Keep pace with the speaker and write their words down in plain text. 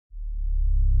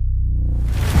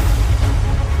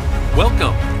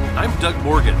Welcome. I'm Doug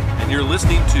Morgan, and you're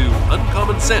listening to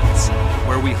Uncommon Sense,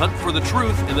 where we hunt for the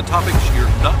truth in the topics you're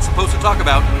not supposed to talk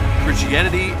about: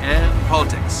 Christianity and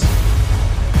politics.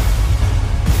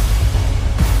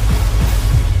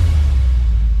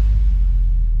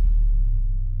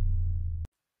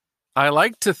 I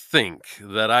like to think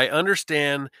that I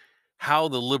understand how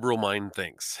the liberal mind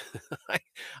thinks. I,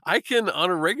 I can, on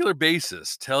a regular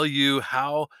basis, tell you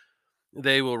how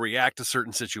they will react to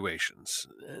certain situations.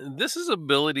 This is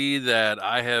ability that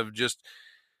I have just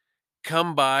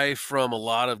come by from a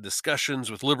lot of discussions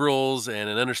with liberals and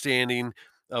an understanding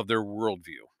of their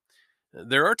worldview.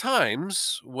 There are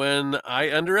times when I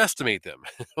underestimate them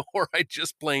or I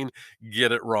just plain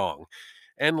get it wrong.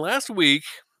 And last week,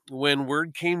 when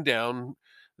word came down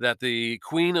that the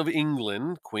Queen of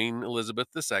England, Queen Elizabeth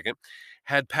II,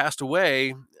 had passed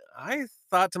away, I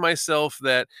thought to myself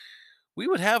that we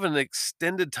would have an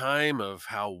extended time of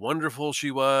how wonderful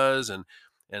she was and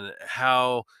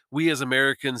how we as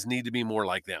Americans need to be more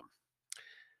like them.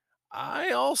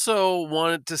 I also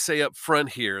wanted to say up front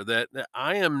here that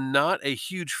I am not a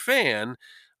huge fan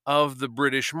of the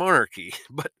British monarchy,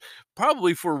 but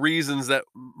probably for reasons that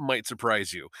might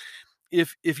surprise you.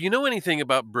 If you know anything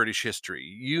about British history,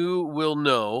 you will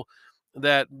know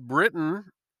that Britain,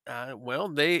 well,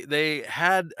 they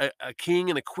had a king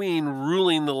and a queen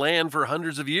ruling the land for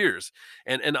hundreds of years,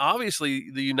 and obviously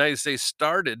the United States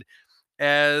started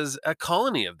as a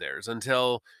colony of theirs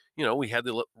until we had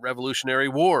the Revolutionary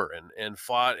War and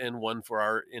fought and won for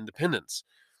our independence.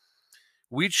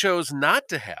 We chose not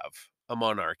to have a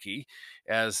monarchy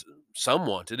as some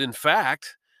wanted. In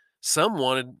fact, some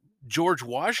wanted George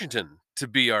Washington to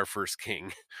be our first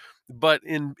king. But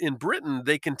in Britain,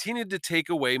 they continued to take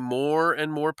away more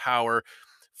and more power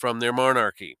from their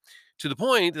monarchy, to the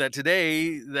point that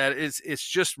today that it's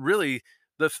just really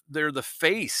they're the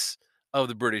face of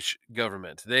the British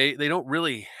government. They don't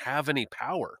really have any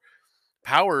power.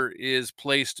 Power is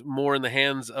placed more in the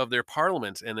hands of their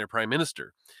parliament and their prime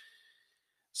minister.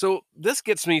 So this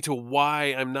gets me to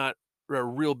why I'm not a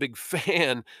real big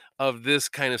fan of this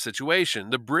kind of situation.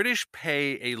 The British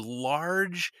pay a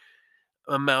large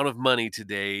amount of money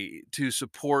today to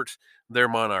support their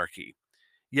monarchy.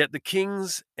 Yet the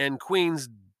kings and queens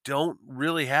don't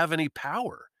really have any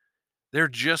power. They're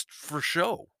just for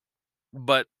show.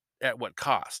 But at what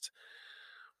cost?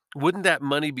 Wouldn't that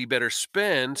money be better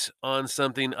spent on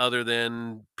something other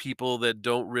than people that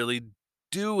don't really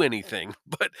do anything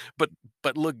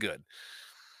but look good?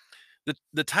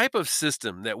 The type of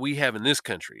system that we have in this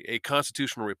country, a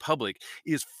constitutional republic,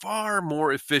 is far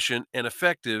more efficient and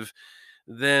effective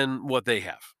than what they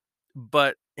have.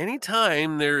 But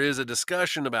anytime there is a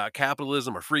discussion about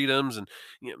capitalism or freedoms and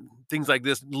things like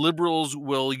this, liberals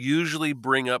will usually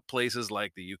bring up places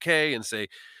like the UK and say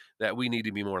that we need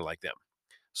to be more like them.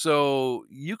 So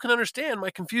you can understand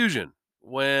my confusion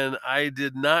when I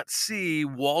did not see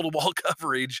wall to wall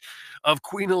coverage of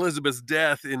Queen Elizabeth's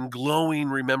death in glowing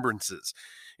remembrances.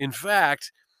 In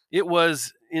fact, it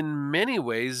was in many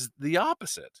ways the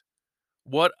opposite.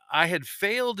 What I had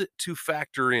failed to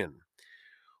factor in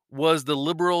was the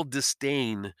liberal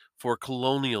disdain for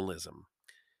colonialism.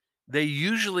 They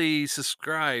usually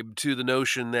subscribe to the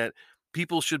notion that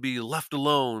people should be left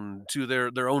alone to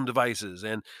their own devices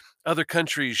and other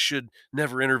countries should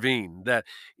never intervene. That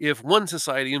if one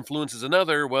society influences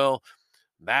another, well,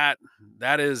 that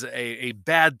that is a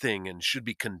bad thing and should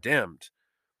be condemned.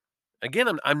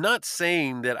 Again, I'm not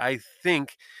saying that I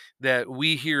think that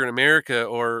we here in America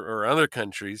or other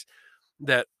countries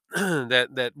that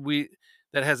that we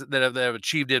that have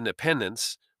achieved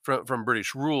independence from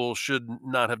British rule should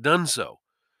not have done so.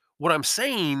 What I'm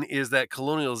saying is that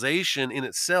colonialization in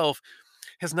itself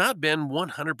has not been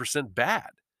 100% bad.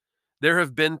 There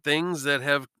have been things that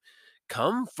have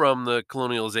come from the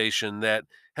colonialization that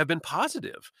have been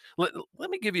positive. Let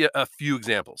me give you a few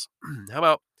examples. How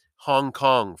about Hong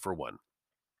Kong, for one?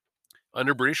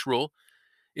 Under British rule,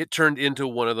 it turned into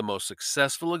one of the most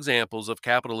successful examples of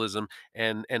capitalism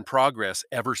and progress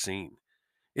ever seen.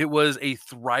 It was a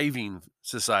thriving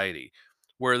society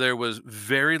where there was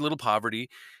very little poverty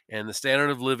and the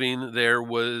standard of living there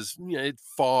was, it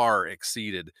far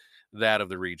exceeded that of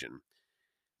the region.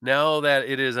 Now that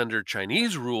it is under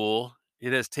Chinese rule,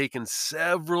 it has taken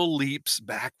several leaps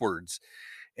backwards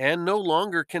and no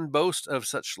longer can boast of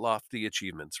such lofty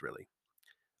achievements, really.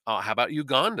 How about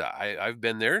Uganda? I've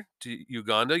been there to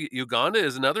Uganda. Uganda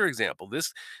is another example.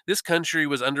 This country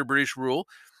was under British rule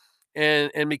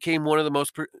and became one of the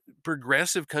most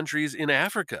progressive countries in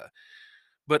Africa.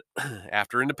 But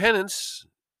after independence,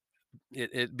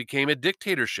 it became a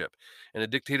dictatorship and a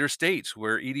dictator state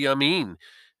where Idi Amin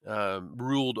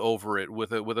ruled over it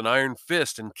with an iron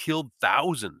fist and killed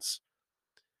thousands.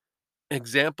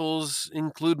 Examples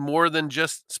include more than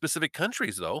just specific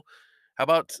countries, though. How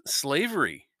about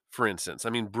slavery, for instance? I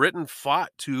mean, Britain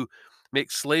fought to make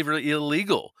slavery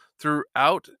illegal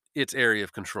throughout its area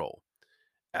of control.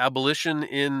 Abolition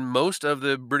in most of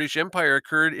the British Empire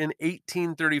occurred in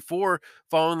 1834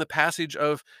 following the passage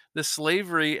of the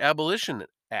Slavery Abolition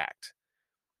Act.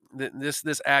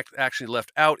 This act actually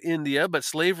left out India, but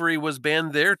slavery was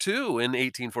banned there too in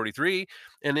 1843.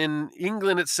 And in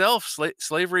England itself,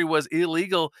 slavery was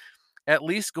illegal at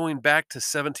least going back to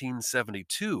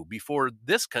 1772 before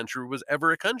this country was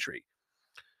ever a country.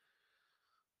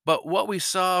 But what we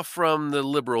saw from the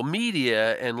liberal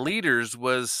media and leaders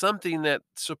was something that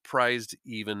surprised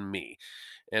even me.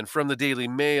 And from the Daily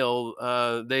Mail,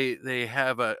 they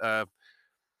have uh,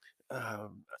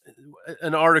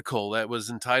 an article that was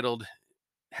entitled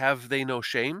 "Have They No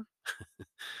Shame?"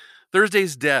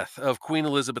 Thursday's death of Queen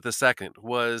Elizabeth II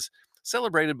was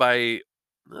celebrated by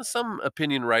some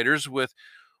opinion writers, with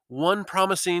one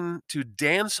promising to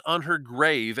dance on her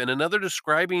grave and another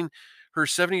describing her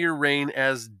 70-year reign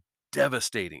as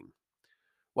devastating.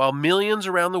 While millions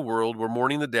around the world were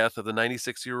mourning the death of the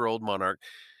 96-year-old monarch,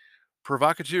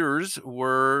 provocateurs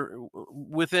were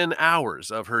within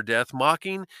hours of her death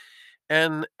mocking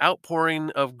an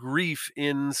outpouring of grief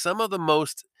in some of the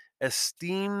most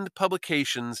esteemed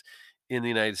publications in the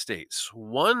United States.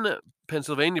 One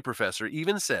Pennsylvania professor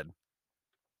even said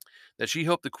that she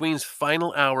hoped the Queen's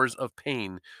final hours of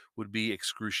pain would be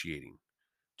excruciating.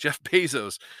 Jeff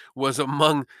Bezos was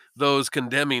among those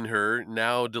condemning her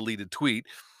now deleted tweet.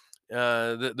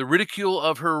 The ridicule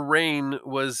of her reign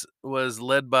was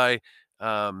led by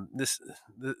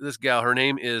this gal. Her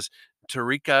name is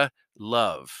Tarika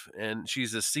Love, and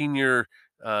she's a senior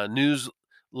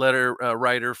newsletter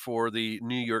writer for the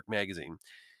New York Magazine.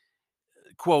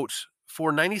 Quote: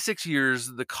 "For 96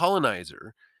 years, the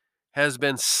colonizer has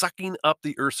been sucking up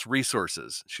the Earth's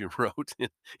resources," she wrote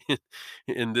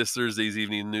in this Thursday's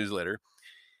evening newsletter.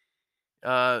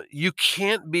 You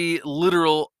can't be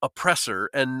literal oppressor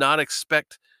and not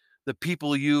expect the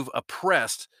people you've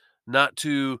oppressed not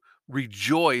to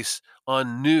rejoice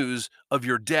on news of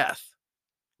your death.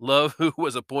 Love, who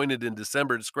was appointed in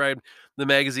December, described the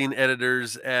magazine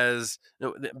editors as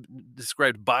no,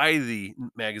 described by the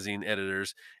magazine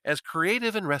editors as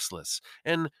creative and restless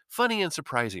and funny and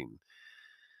surprising.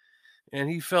 And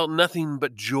he felt nothing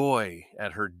but joy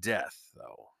at her death,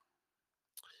 though.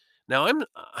 Now I'm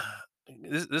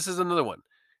this is another one.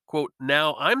 Quote,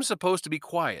 "Now I'm supposed to be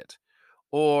quiet,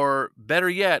 or better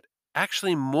yet,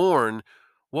 actually mourn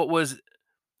what was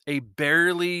a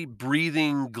barely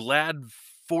breathing glad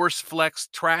force flex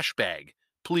trash bag.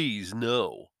 Please,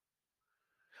 no.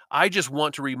 I just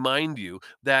want to remind you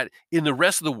that in the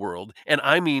rest of the world, and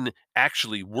I mean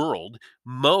actually world,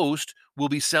 most will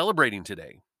be celebrating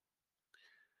today."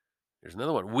 There's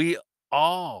another one. "We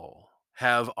all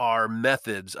have our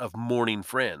methods of mourning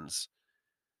friends.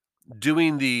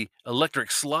 Doing the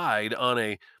electric slide on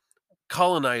a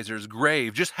colonizer's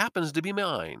grave just happens to be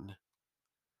mine."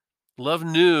 Love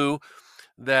knew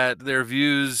that their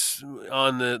views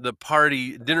on the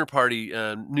party dinner party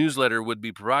newsletter would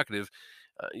be provocative.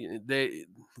 They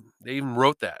even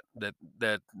wrote that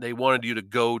they wanted you to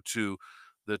go to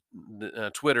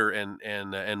the Twitter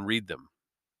and read them.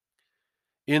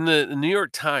 In the New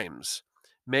York Times,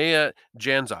 Maya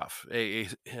Janzoff, a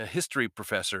history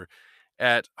professor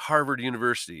at Harvard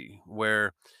University,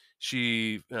 where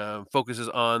she focuses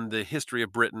on the history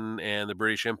of Britain and the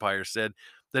British Empire, said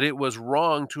that it was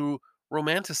wrong to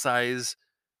romanticize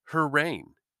her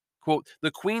reign. Quote,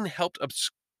 "The Queen helped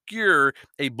obscure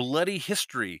a bloody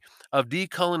history of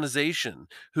decolonization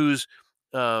whose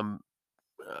um,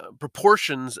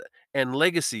 proportions and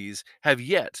legacies have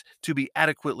yet to be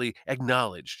adequately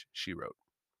acknowledged," she wrote.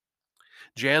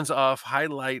 Janzoff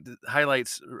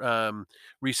highlights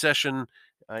recession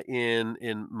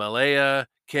in Malaya,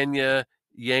 Kenya,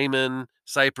 Yemen,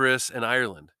 Cyprus, and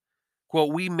Ireland.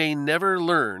 Quote, "We may never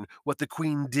learn what the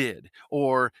Queen did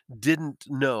or didn't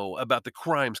know about the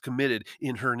crimes committed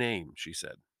in her name," she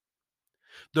said.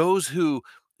 Those who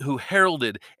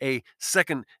heralded a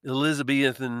second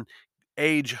Elizabethan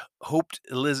age hoped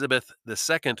Elizabeth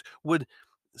II would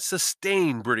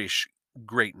sustain British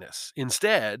greatness.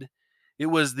 Instead, it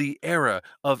was the era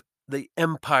of the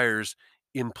empire's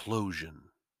implosion.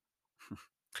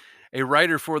 A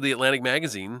writer for the Atlantic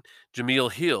magazine,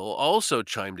 Jamil Hill, also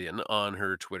chimed in on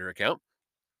her Twitter account,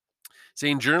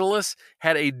 saying journalists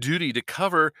had a duty to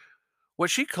cover what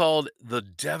she called the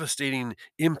devastating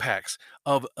impacts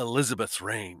of Elizabeth's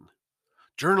reign.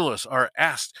 Journalists are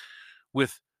asked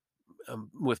with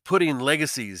with putting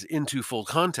legacies into full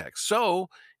context. So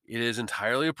it is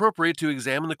entirely appropriate to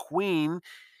examine the Queen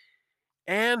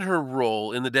and her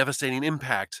role in the devastating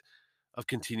impact of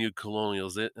continued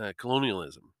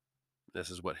colonialism. This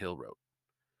is what Hill wrote.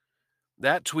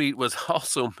 That tweet was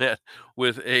also met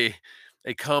with a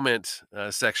comment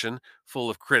section full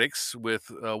of critics, with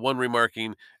one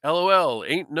remarking, "LOL,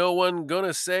 ain't no one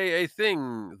gonna say a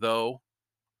thing though."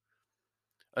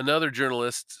 Another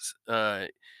journalist,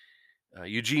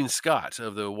 Eugene Scott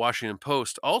of the Washington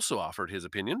Post, also offered his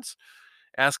opinions,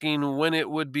 asking when it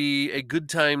would be a good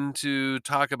time to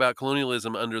talk about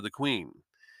colonialism under the Queen.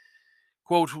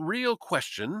 Quote, "Real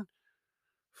question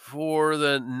for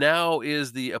the now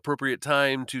is the appropriate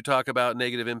time to talk about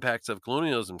negative impacts of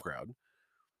colonialism crowd.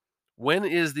 When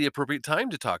is the appropriate time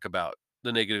to talk about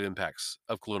the negative impacts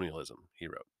of colonialism?" he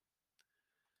wrote.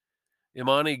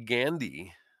 Imani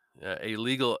Gandhi, a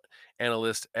legal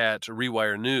analyst at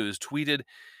Rewire News, tweeted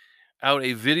out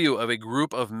a video of a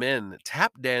group of men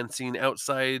tap dancing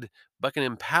outside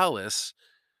Buckingham Palace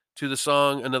to the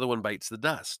song Another One Bites the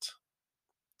Dust.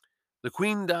 "The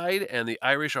Queen died and the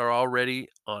Irish are already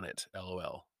on it,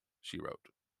 LOL," she wrote.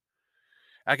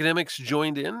 Academics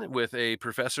joined in, with a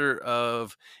professor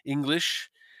of English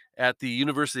at the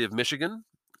University of Michigan,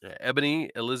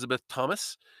 Ebony Elizabeth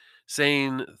Thomas,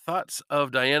 saying thoughts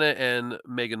of Diana and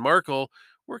Meghan Markle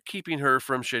were keeping her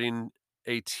from shedding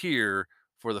a tear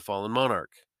for the fallen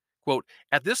monarch. Quote,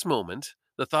 "At this moment,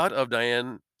 the thought of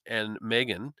Diane and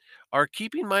Meghan are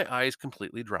keeping my eyes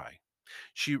completely dry."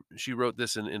 She wrote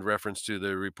this in reference to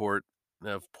the report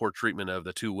of poor treatment of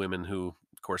the two women who,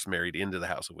 of course, married into the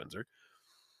House of Windsor.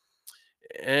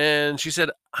 And she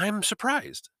said, "I'm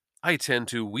surprised. I tend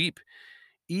to weep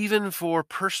even for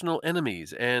personal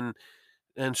enemies and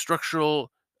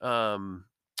structural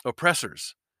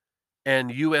oppressors,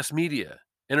 and US media,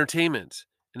 entertainment,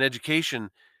 and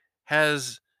education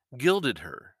has gilded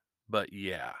her. But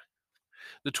yeah."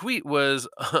 The tweet was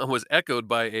was echoed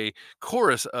by a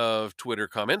chorus of Twitter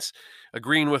comments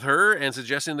agreeing with her and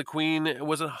suggesting the Queen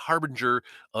was a harbinger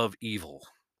of evil.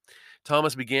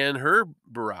 Thomas began her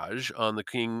barrage on on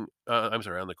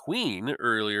the Queen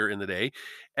earlier in the day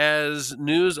as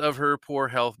news of her poor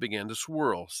health began to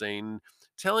swirl, saying,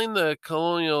 telling the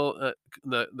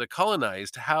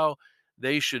colonized how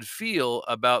they should feel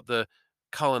about the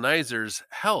colonizers'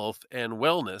 health and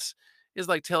wellness is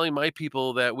like telling my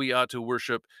people that we ought to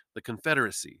worship the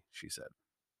Confederacy, she said.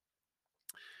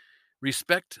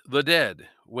 "Respect the dead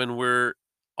when we're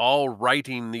all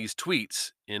writing these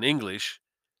tweets in English.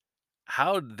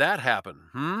 How'd that happen?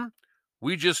 Hmm?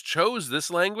 We just chose this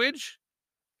language?"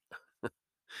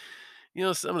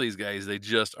 Some of these guys, they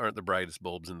just aren't the brightest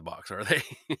bulbs in the box, are they?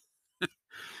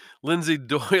 Lindsay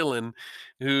Doylan,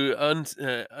 who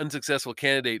unsuccessful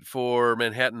candidate for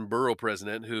Manhattan borough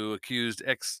president, who accused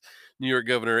ex New York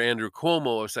Governor Andrew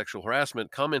Cuomo of sexual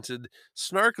harassment, commented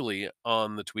snarkily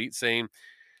on the tweet, saying,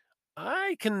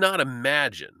 "I cannot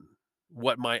imagine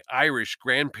what my Irish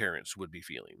grandparents would be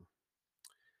feeling.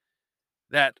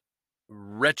 That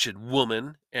wretched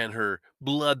woman and her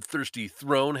bloodthirsty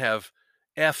throne have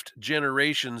effed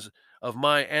generations of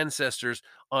my ancestors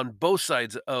on both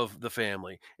sides of the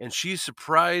family, and she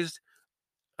supervised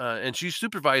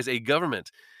a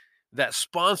government that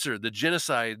sponsored the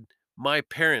genocide my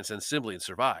parents and siblings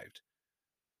survived.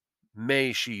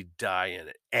 May she die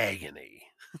in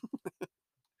agony."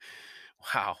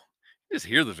 Wow. Just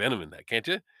hear the venom in that, can't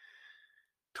you?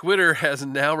 Twitter has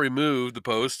now removed the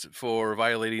post for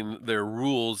violating their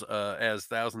rules, as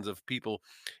thousands of people,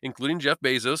 including Jeff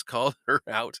Bezos, called her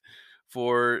out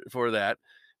for that.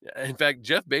 In fact,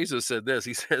 Jeff Bezos said this.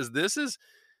 He says, "This is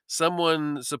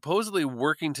someone supposedly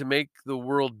working to make the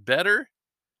world better?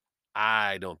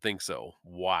 I don't think so."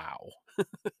 Wow.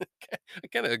 I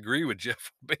kind of agree with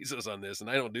Jeff Bezos on this, and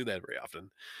I don't do that very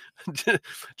often.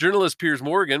 Journalist Piers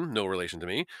Morgan, no relation to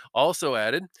me, also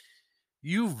added,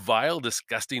 "You vile,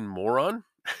 disgusting moron."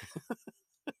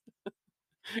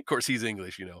 Of course, he's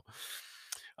English.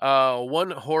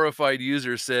 One horrified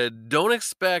user said, "Don't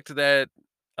expect that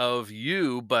of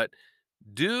you, but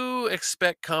do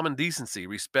expect common decency,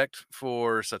 respect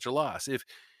for such a loss. If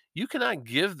you cannot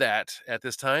give that at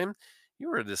this time, you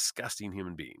are a disgusting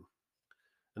human being."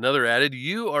 Another added,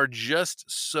 "You are just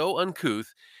so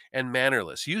uncouth and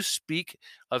mannerless. You speak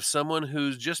of someone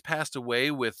who's just passed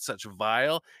away with such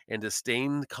vile and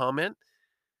disdained comment."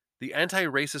 The anti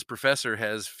racist professor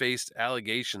has faced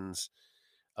allegations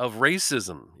of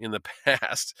racism in the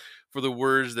past for the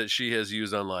words that she has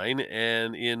used online.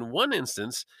 And in one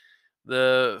instance,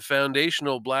 the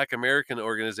Foundational Black American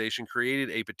organization created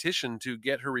a petition to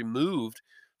get her removed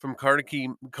from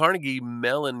Carnegie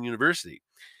Mellon University.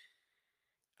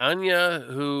 Anya,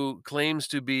 who claims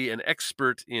to be an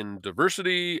expert in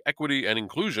diversity, equity, and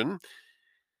inclusion,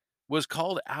 was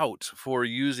called out for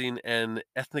using an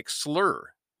ethnic slur,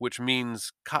 which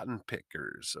means cotton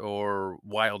pickers or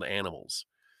wild animals.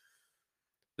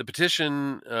 The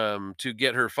petition to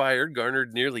get her fired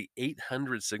garnered nearly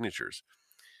 800 signatures,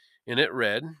 and it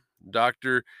read,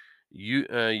 Dr.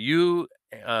 Yu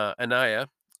Anaya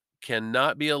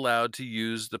cannot be allowed to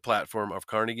use the platform of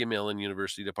Carnegie Mellon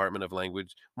University Department of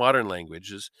Modern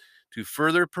Languages to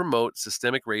further promote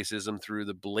systemic racism through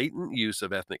the blatant use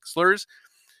of ethnic slurs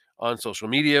on social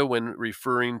media when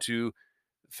referring to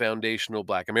foundational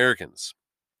Black Americans.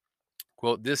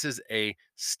 Quote, this is a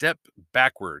step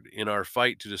backward in our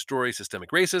fight to destroy systemic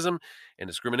racism and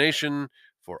discrimination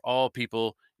for all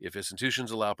people if institutions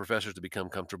allow professors to become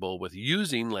comfortable with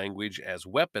using language as a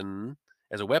weapon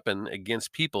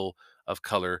against people of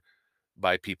color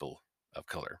by people of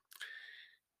color.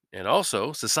 And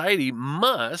also, society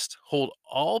must hold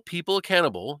all people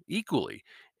accountable equally.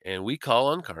 And we call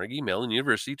on Carnegie Mellon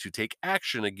University to take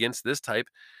action against this type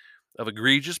of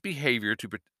egregious behavior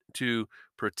to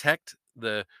protect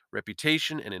the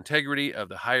reputation and integrity of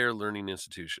the higher learning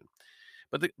institution.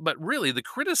 But really, the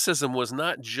criticism was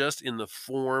not just in the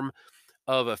form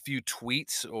of a few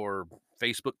tweets or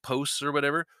Facebook posts or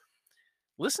whatever.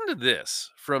 Listen to this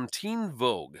from Teen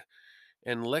Vogue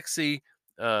and Lexi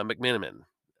McMenamin.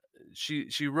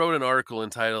 She wrote an article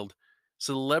entitled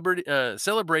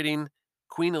 "Celebrating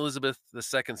Queen Elizabeth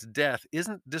II's Death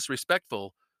Isn't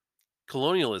Disrespectful,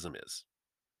 Colonialism Is."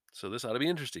 So this ought to be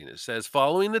interesting. It says,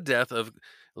 following the death of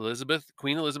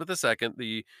Queen Elizabeth II,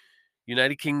 the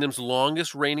United Kingdom's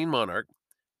longest reigning monarch,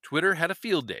 Twitter had a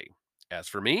field day. As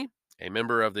for me, a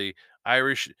member of the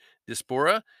Irish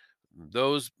diaspora,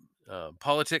 those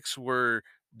politics were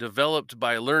developed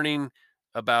by learning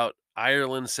about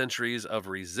Ireland's centuries of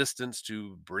resistance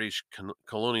to British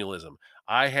colonialism.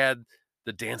 I had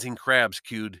the dancing crabs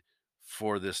queued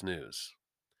for this news.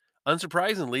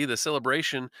 Unsurprisingly, the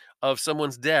celebration of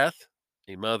someone's death,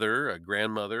 a mother, a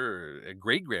grandmother, or a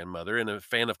great grandmother, and a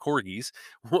fan of corgis,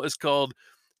 was called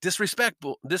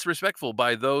disrespectful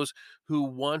by those who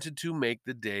wanted to make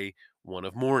the day one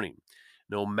of mourning.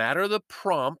 No matter the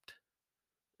pomp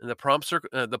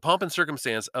and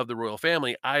circumstance of the royal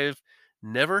family, I've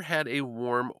never had a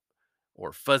warm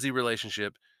or fuzzy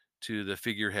relationship to the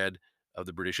figurehead of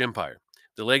the British Empire.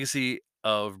 The legacy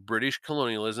of British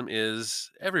colonialism is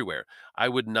everywhere. I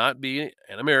would not be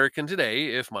an American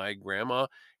today if my grandma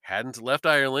hadn't left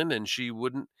Ireland, and she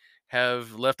wouldn't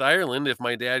have left Ireland if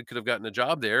my dad could have gotten a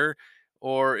job there,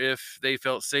 or if they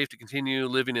felt safe to continue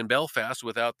living in Belfast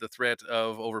without the threat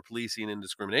of over policing and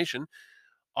discrimination,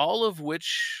 all of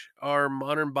which are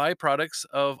modern byproducts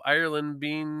of Ireland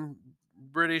being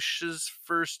British's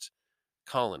first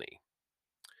colony.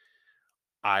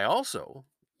 I also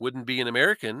wouldn't be an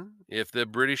American if the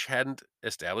British hadn't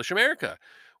established America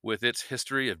with its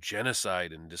history of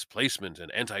genocide and displacement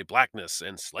and anti blackness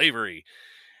and slavery,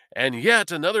 and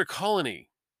yet another colony.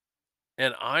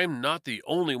 And I'm not the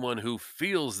only one who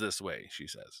feels this way, she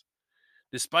says.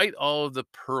 Despite all of the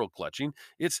pearl clutching,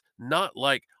 it's not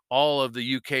like all of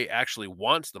the UK actually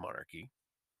wants the monarchy.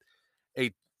 A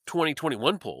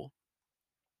 2021 poll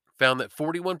found that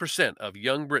 41% of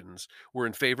young Britons were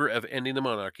in favor of ending the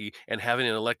monarchy and having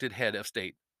an elected head of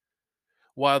state.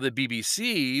 While the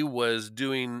BBC was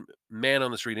doing man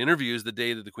on the street interviews the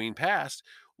day that the Queen passed,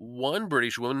 one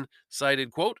British woman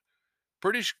cited, quote,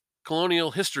 British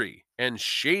colonial history and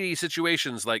shady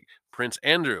situations like Prince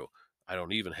Andrew. I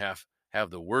don't even have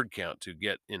the word count to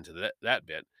get into that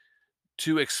bit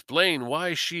to explain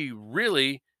why she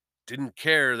really didn't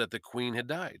care that the Queen had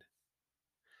died.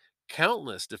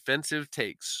 Countless defensive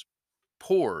takes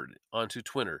poured onto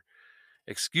Twitter,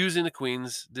 excusing the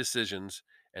Queen's decisions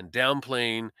and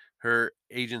downplaying her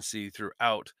agency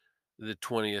throughout the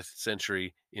 20th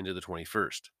century into the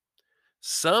 21st.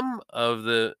 Some of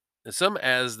the some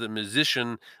as the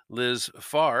musician Liz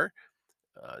Phair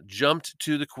jumped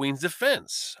to the Queen's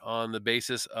defense on the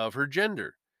basis of her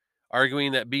gender,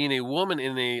 arguing that being a woman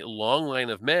in a long line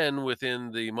of men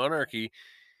within the monarchy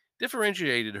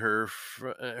differentiated her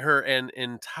and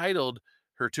entitled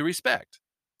her to respect.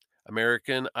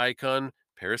 American icon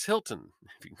Paris Hilton,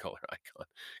 if you can call her icon,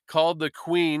 called the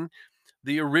Queen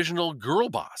the original girl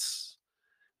boss.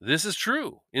 This is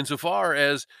true insofar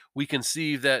as we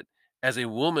conceive that as a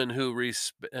woman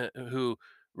who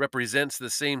represents the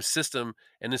same system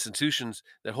and institutions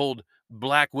that hold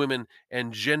black women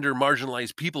and gender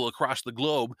marginalized people across the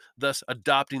globe, thus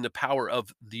adopting the power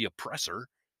of the oppressor.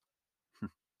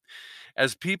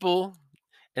 As people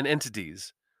and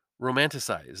entities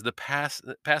romanticize the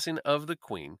passing of the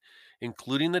Queen,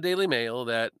 including the Daily Mail,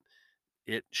 that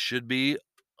it should be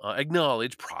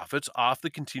acknowledged profits off the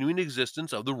continuing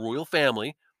existence of the royal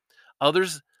family.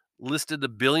 Others listed the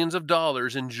billions of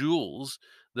dollars in jewels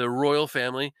the royal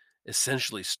family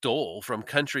essentially stole from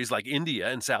countries like India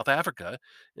and South Africa,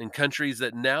 and countries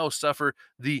that now suffer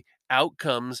the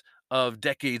outcomes of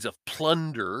decades of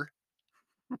plunder.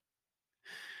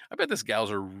 I bet this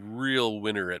gal's a real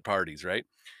winner at parties, right?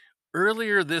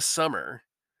 Earlier this summer,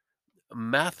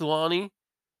 Mathuani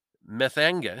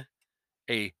Methanga,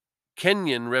 a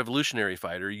Kenyan revolutionary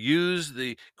fighter, used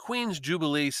the Queen's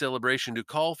Jubilee celebration to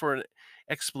call for an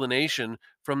explanation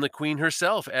from the Queen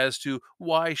herself as to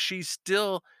why she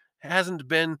still hasn't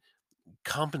been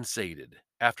compensated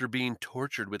after being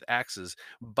tortured with axes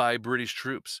by British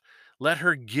troops. Let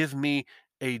her give me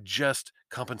a just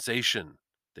compensation,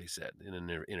 they said in an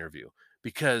interview,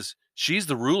 because she's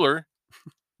the ruler.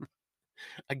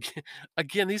 Again,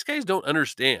 again, these guys don't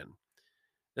understand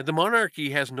that the monarchy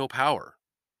has no power.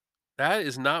 That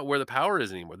is not where the power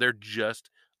is anymore. They're just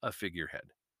a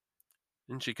figurehead.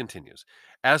 And she continues,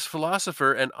 as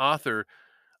philosopher and author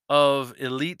of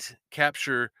Elite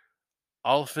Capture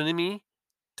Alphanimi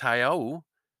Taiao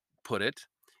put it,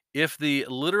 if the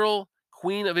literal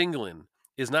Queen of England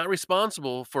is not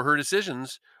responsible for her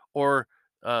decisions or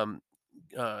um,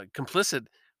 complicit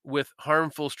with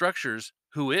harmful structures,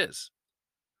 who is?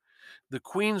 The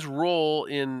Queen's role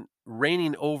in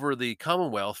reigning over the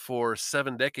Commonwealth for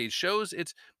 7 decades shows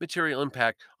its material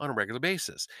impact on a regular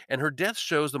basis, and her death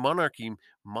shows the monarchy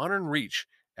modern reach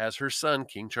as her son,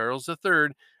 King Charles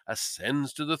III,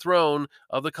 ascends to the throne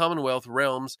of the Commonwealth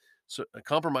realms,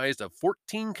 comprised of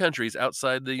 14 countries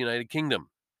outside the United Kingdom,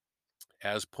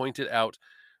 as pointed out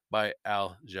by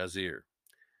Al Jazeera.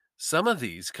 Some of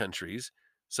these countries,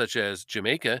 such as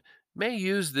Jamaica, may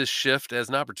use this shift as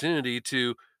an opportunity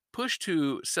to push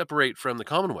to separate from the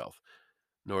Commonwealth.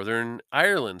 Northern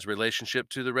Ireland's relationship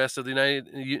to the rest of the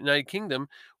United Kingdom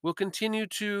will continue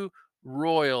to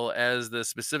roil as the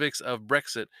specifics of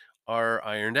Brexit are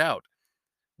ironed out,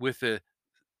 with the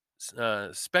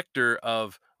specter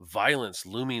of violence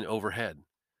looming overhead.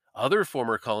 Other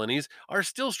former colonies are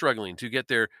still struggling to get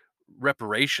their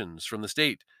reparations from the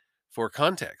state. For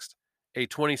context, a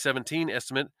 2017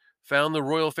 estimate found the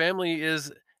royal family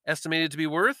is estimated to be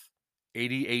worth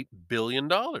 $88 billion.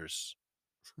 dollars.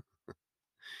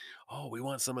 Oh, we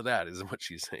want some of that, is what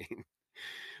she's saying.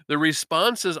 The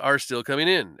responses are still coming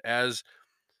in as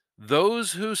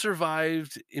those who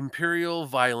survived imperial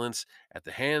violence at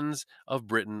the hands of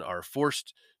Britain are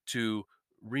forced to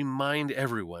remind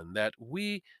everyone that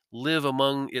we live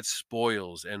among its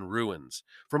spoils and ruins.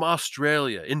 From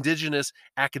Australia, Indigenous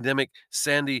academic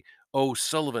Sandy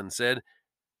O'Sullivan said,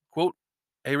 quote,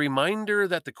 a reminder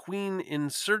that the Queen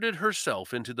inserted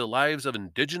herself into the lives of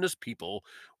Indigenous people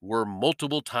were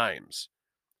multiple times.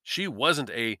 She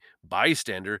wasn't a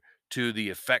bystander to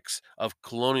the effects of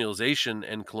colonialization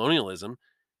and colonialism.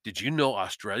 Did you know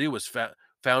Australia was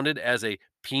founded as a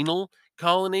penal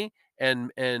colony,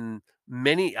 and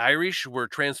many Irish were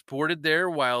transported there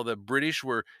while the British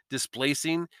were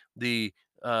displacing the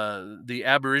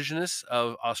Aborigines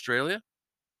of Australia?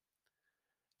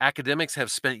 Academics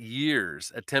have spent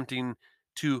years attempting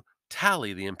to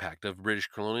tally the impact of British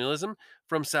colonialism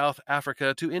from South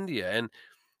Africa to India,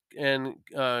 and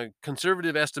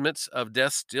conservative estimates of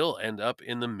deaths still end up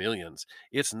in the millions.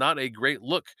 It's not a great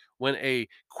look when a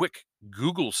quick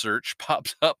Google search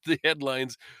pops up the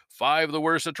headlines: five of the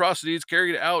worst atrocities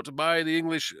carried out by the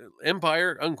English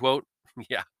Empire, unquote.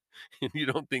 Yeah, you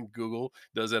don't think Google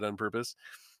does that on purpose?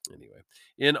 Anyway,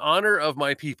 in honor of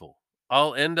my people,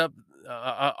 I'll end up.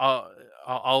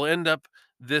 I'll end up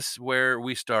this where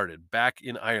we started, back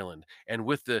in Ireland, and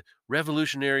with the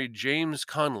revolutionary James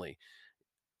Connolly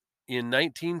in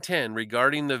 1910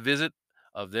 regarding the visit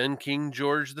of then King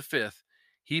George V.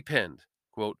 He penned,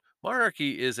 quote,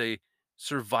 monarchy is a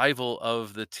survival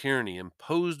of the tyranny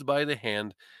imposed by the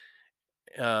hand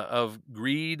of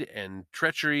greed and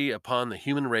treachery upon the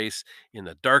human race in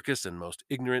the darkest and most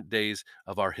ignorant days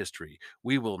of our history.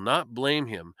 We will not blame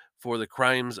him for the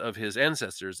crimes of his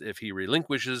ancestors if he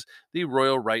relinquishes the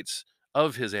royal rights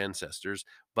of his ancestors,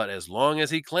 but as long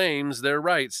as he claims their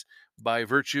rights by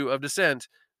virtue of descent,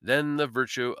 then the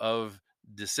virtue of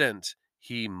descent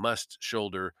he must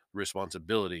shoulder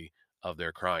responsibility of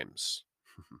their crimes.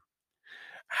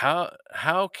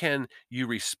 How can you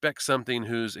respect something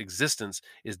whose existence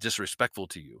is disrespectful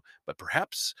to you? But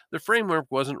perhaps the framework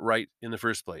wasn't right in the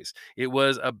first place. It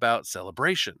was about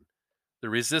celebration. The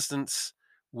resistance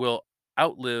will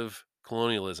outlive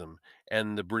colonialism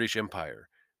and the British Empire.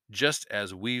 just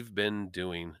as we've been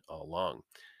doing all along.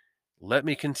 Let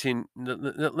me continue.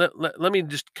 Let me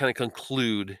just kind of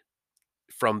conclude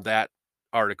from that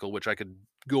article, which I could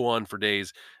go on for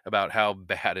days about how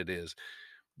bad it is.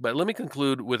 But let me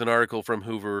conclude with an article from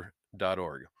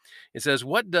Hoover.org. It says,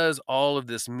 "What does all of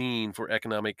this mean for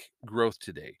economic growth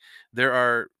today? There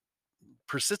are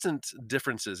persistent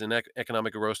differences in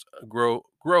economic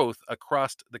growth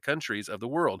across the countries of the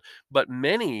world, but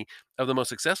many of the most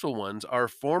successful ones are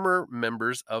former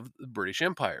members of the British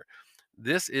Empire.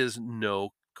 This is no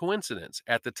coincidence.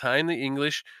 At the time the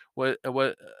English was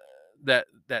that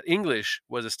English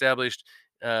was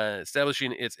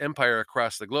establishing its empire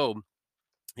across the globe,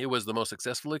 it was the most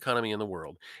successful economy in the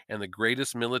world and the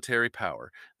greatest military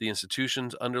power. The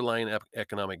institutions underlying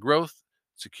economic growth,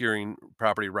 securing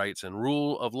property rights and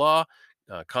rule of law,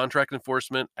 contract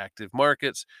enforcement, active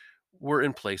markets, were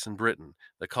in place in Britain.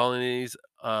 The colonies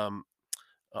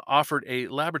offered a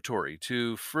laboratory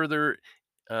to further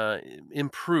uh,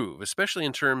 improve, especially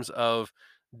in terms of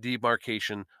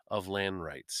demarcation of land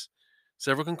rights.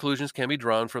 Several conclusions can be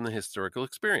drawn from the historical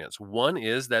experience. One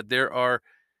is that there are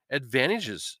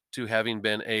advantages to having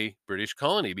been a British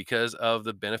colony because of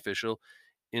the beneficial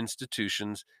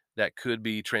institutions that could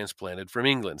be transplanted from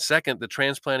England. Second, the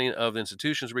transplanting of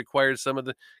institutions required some of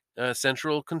the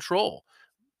central control,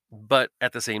 but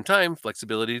at the same time,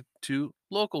 flexibility to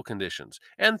local conditions.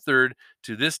 And third,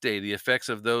 to this day, the effects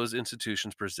of those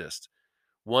institutions persist.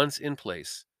 Once in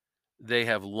place, they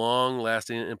have long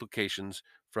lasting implications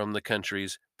from the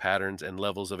country's patterns and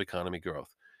levels of economic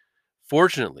growth.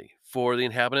 Fortunately, for the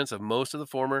inhabitants of most of the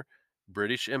former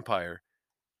British Empire,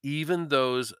 even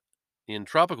those in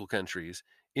tropical countries,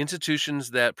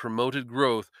 institutions that promoted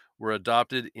growth were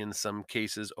adopted in some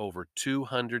cases over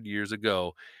 200 years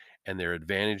ago, and their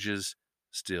advantages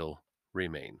still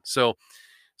remain. So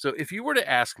if you were to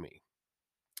ask me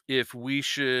if we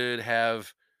should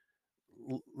have,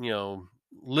 you know,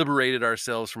 liberated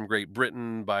ourselves from Great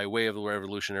Britain by way of the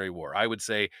Revolutionary War, I would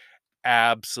say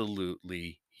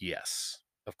absolutely yes,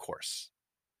 of course.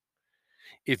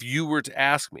 If you were to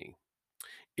ask me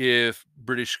if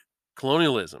British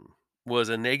colonialism was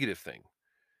a negative thing,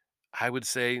 I would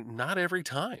say not every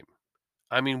time.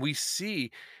 I mean, we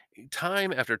see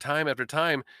time after time after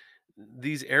time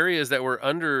these areas that were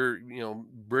under,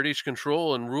 British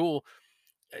control and rule,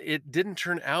 it didn't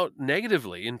turn out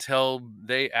negatively until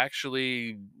they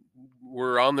actually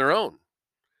were on their own.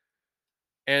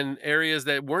 And areas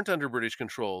that weren't under British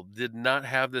control did not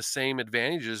have the same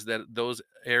advantages that those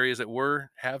areas that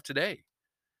were have today.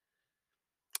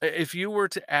 If you were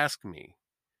to ask me,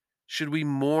 should we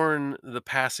mourn the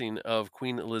passing of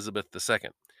Queen Elizabeth II?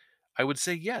 I would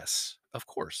say yes, of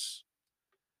course.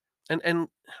 And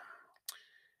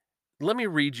let me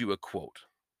read you a quote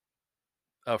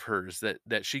of hers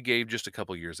that she gave just a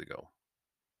couple years ago.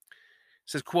 It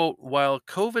says, quote, "While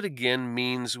COVID again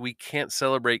means we can't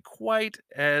celebrate quite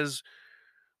as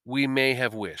we may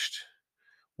have wished,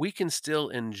 we can still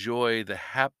enjoy the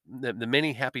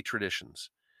many happy traditions,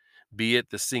 be it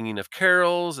the singing of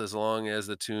carols, as long as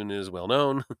the tune is well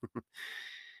known,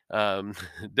 um,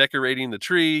 decorating the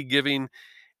tree, giving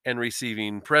and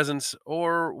receiving presents,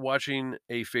 or watching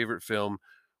a favorite film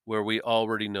where we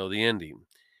already know the ending.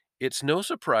 It's no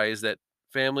surprise that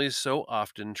families so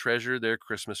often treasure their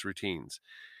Christmas routines.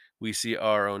 We see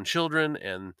our own children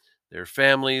and their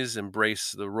families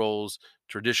embrace the roles,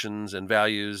 traditions, and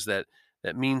values that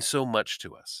mean so much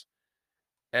to us.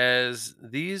 As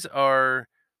these are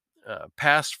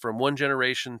passed from one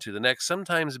generation to the next,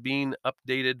 sometimes being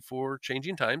updated for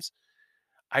changing times,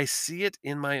 I see it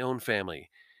in my own family,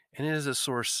 and it is a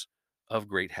source of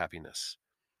great happiness.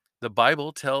 The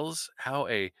Bible tells how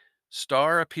a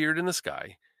star appeared in the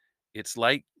sky, its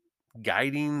light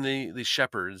guiding the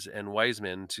shepherds and wise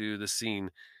men to the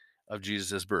scene of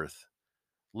Jesus' birth.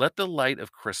 Let the light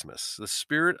of Christmas, the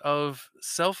spirit of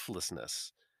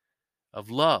selflessness, of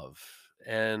love,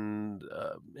 and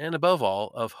above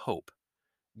all, of hope,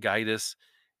 guide us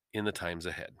in the times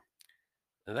ahead.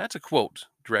 And that's a quote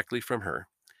directly from her.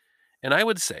 And I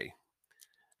would say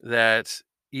that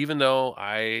even though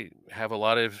I have a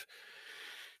lot of,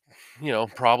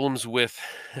 problems with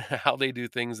how they do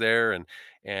things there, and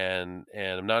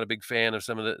I'm not a big fan of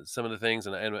some of the things,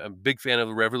 and I'm a big fan of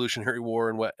the Revolutionary War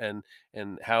and what and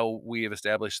how we have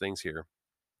established things here.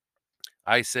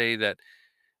 I say that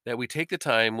we take the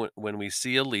time when we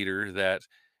see a leader that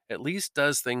at least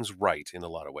does things right in a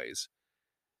lot of ways,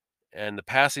 and the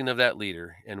passing of that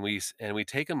leader, and we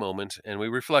take a moment and we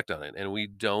reflect on it, and we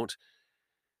don't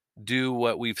do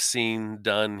what we've seen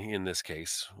done in this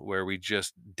case, where we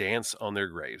just dance on their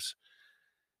graves.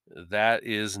 That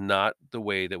is not the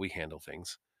way that we handle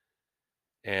things.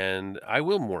 And I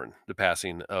will mourn the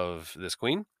passing of this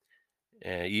queen.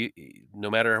 And no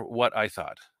matter what I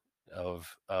thought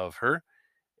of her,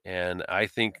 and I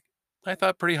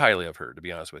thought pretty highly of her, to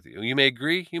be honest with you. You may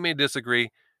agree, you may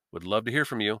disagree. Would love to hear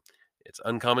from you. It's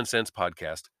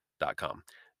uncommonsensepodcast.com.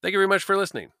 Thank you very much for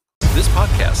listening. This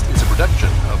podcast is a production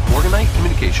of Morganite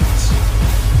Communications.